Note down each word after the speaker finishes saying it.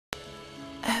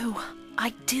Oh,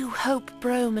 I do hope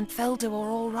Brome and Feldo are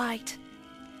all right.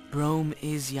 Brome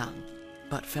is young,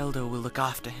 but Feldo will look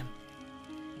after him.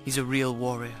 He's a real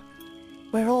warrior.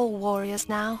 We're all warriors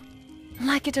now,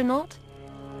 like it or not.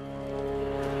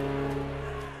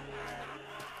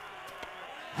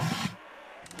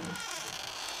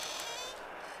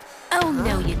 Oh,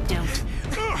 no you don't.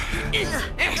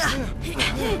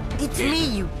 It's me,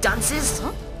 you dunces!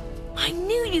 Huh? I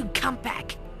knew you'd come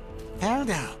back.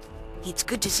 Feldo. It's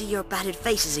good to see your battered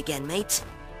faces again, mates.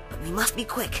 But we must be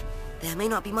quick. There may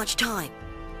not be much time.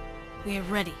 We're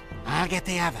ready. I'll get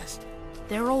the others.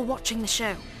 They're all watching the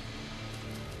show.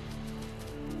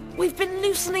 We've been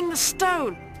loosening the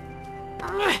stone.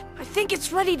 I think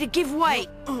it's ready to give way.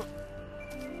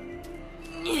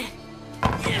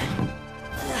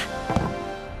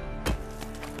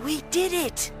 We did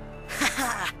it!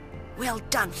 Haha! Well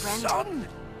done, friend. Son!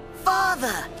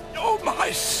 Father! Oh,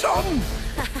 my son!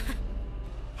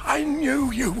 I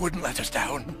knew you wouldn't let us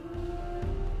down.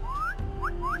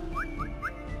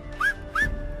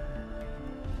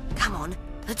 Come on,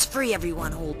 let's free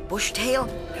everyone, old bushtail.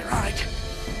 You're right.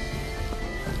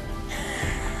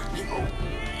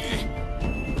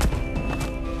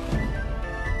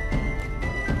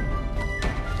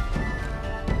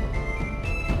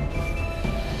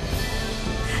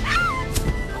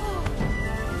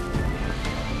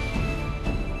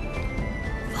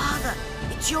 Father,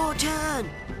 it's your turn.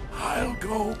 I'll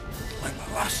go when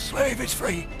the last slave is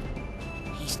free.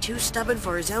 He's too stubborn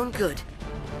for his own good.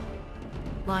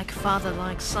 Like father,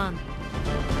 like son.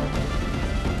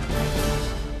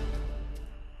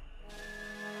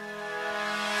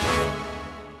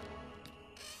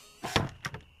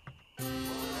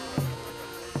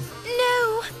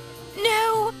 No!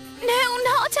 No! No,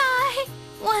 not I!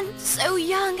 One so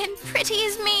young and pretty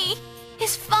as me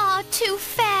is far too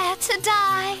fair to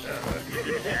die.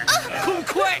 Come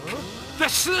quick! The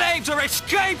slaves are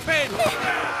escaping!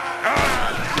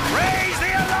 Raise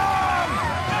the alarm!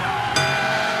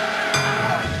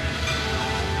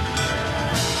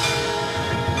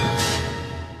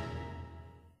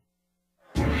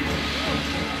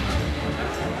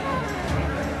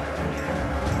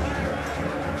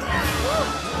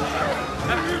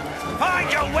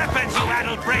 Find your weapons, you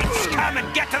addled brains! Come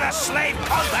and get to the slave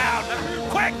compound!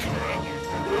 Quick!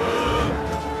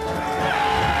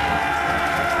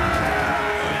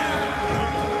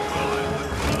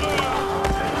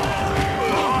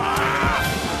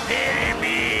 Hear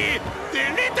me! The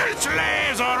little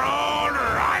slaves are all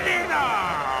running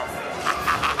off!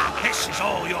 This is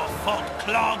all your fault,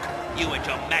 Clog, you and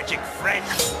your magic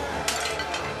friends.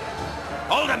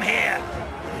 Hold them here!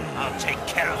 I'll take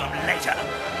care of them later.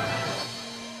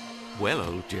 Well,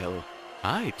 old Jill,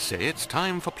 I'd say it's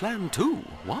time for Plan 2,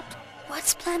 what?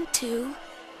 What's plan 2?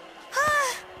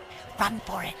 Run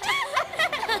for it.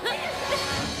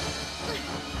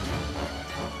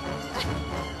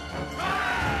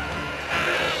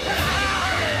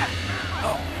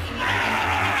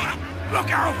 Look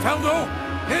out, Feldo!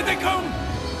 Here they come!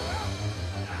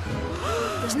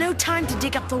 There's no time to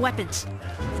dig up the weapons.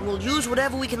 We'll use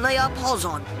whatever we can lay our paws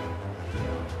on.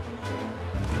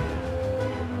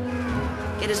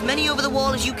 Get as many over the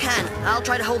wall as you can. I'll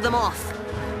try to hold them off.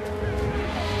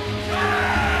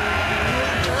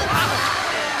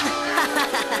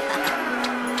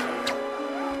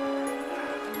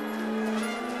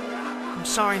 I'm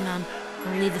sorry, man.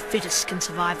 Only the fittest can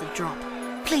survive the drop.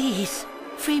 Please,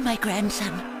 free my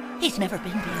grandson. He's never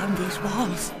been beyond these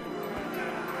walls.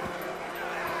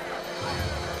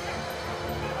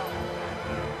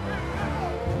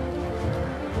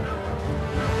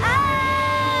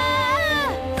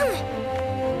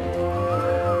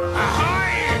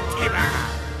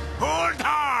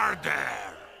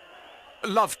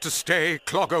 Love to stay,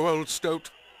 Cloggo, old stoat,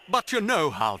 but you know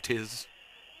how 'tis.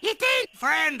 It ain't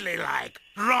friendly like,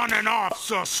 running off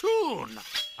so soon.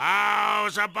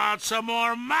 How's about some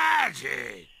more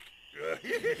magic?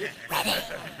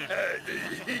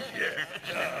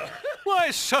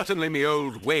 Why, certainly, me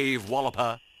old wave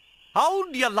walloper.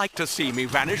 How'd you like to see me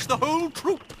vanish the whole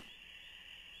troop?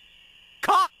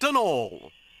 Cart and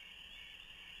all.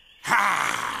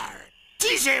 Ha!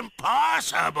 'Tis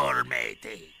impossible,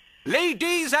 matey.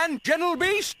 Ladies and gentle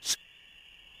beasts,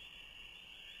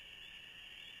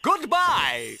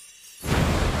 goodbye!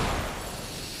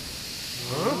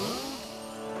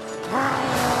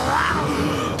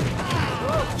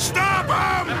 Stop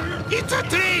him! It's a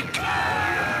trick!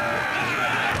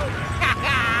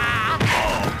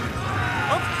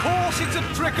 Of course it's a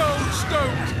trick, old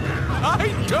stoat. I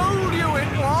told you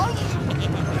it was.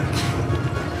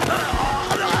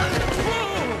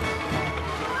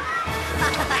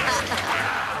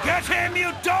 Get him,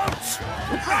 you don'ts!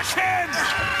 Rush him!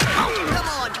 Come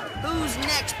on! Who's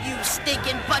next, you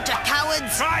stinking bunch of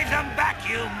cowards? Drive them back,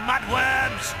 you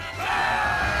mudworms!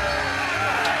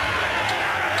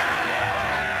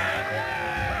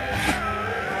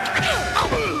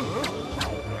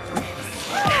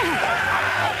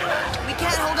 We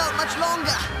can't hold out much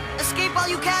longer. Escape while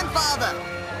you can, Father.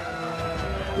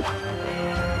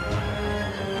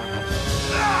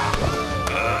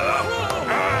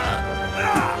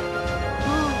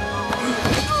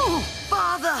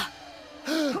 Father!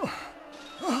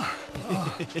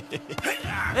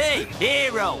 Hey,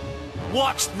 hero!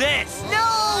 Watch this! No!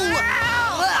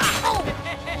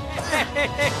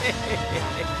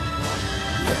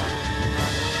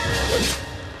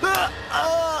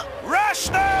 Rush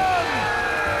them!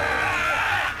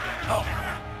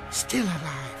 Still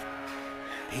alive.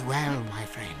 Be well, my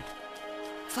friend.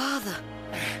 Father.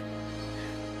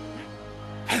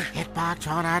 Get marched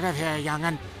on out of here,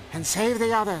 young'un, and save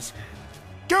the others.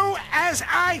 Do as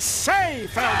I say,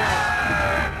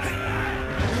 Felder!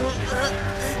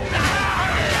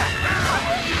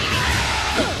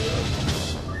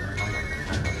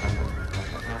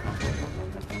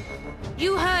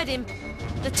 You heard him.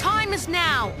 The time is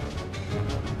now.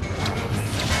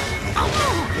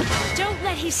 Don't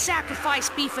let his sacrifice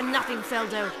be for nothing,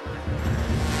 Feldo.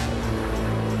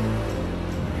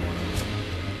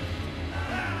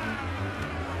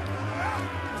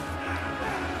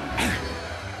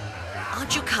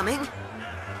 Aren't you coming?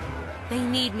 They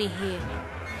need me here.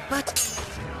 But...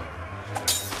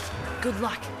 Good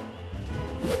luck.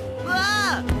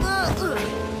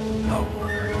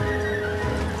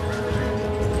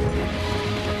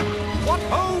 What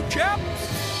ho, chaps?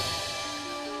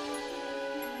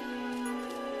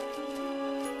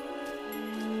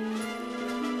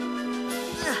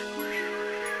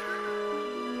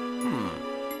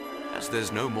 As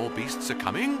there's no more beasts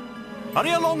a-coming,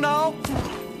 hurry along now.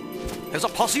 There's a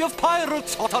posse of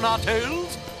pirates hot on our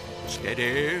tails.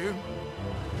 Steady.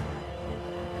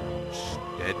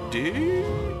 Steady.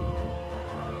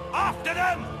 After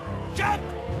them! Jump!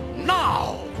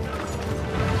 Now!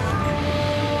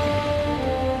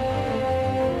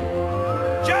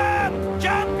 Jump!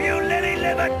 Jump, you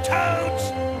lily-livered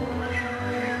toads!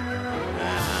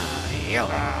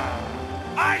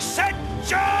 I said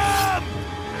jump!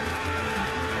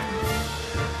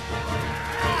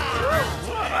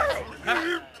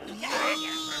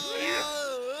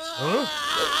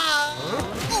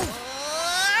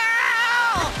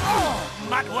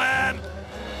 Mudworm!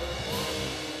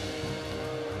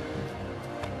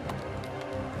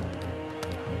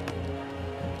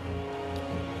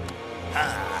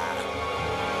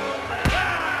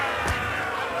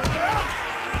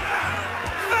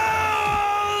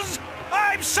 Fools!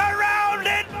 I'm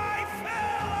surrounded by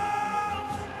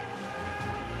fools!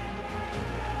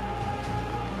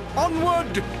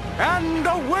 Onward and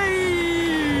away!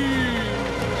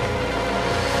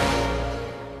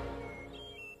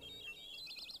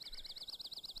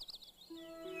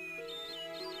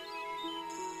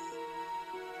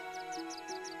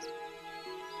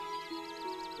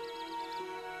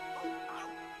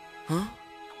 Huh?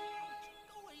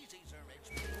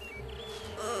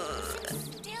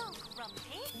 Still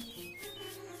grumpy?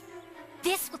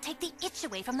 This will take the itch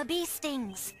away from the bee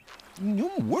stings.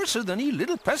 You're worse than any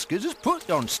little pescas is put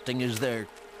on stingers there.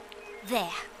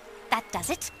 There. That does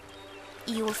it.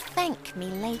 You'll thank me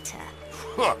later.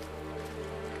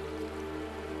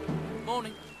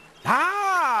 Morning.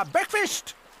 Ah,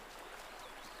 breakfast!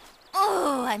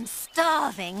 Oh, I'm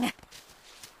starving.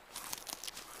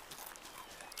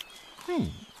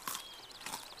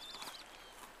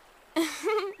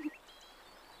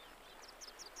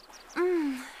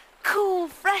 Cool,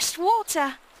 fresh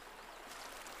water.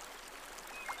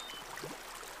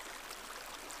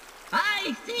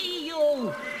 I see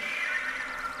you!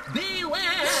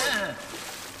 Beware!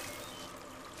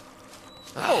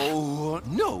 Oh,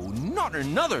 no, not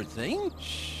another thing.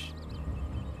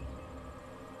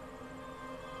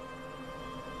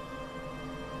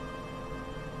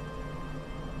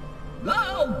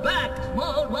 Go back,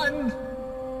 small ones!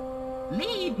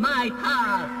 Leave my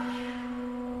path!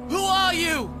 Who are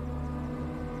you?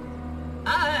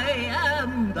 I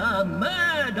am the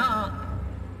Murdoch!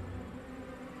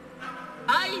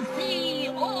 I see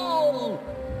all!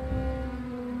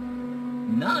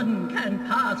 None can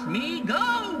pass me!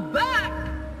 Go back!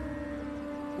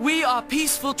 We are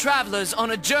peaceful travelers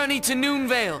on a journey to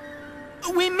Noonvale.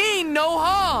 We mean no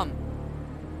harm.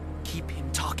 Keep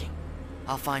him talking.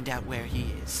 I'll find out where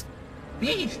he is.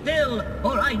 Be still,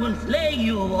 or I will slay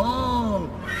you all!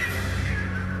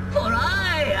 For I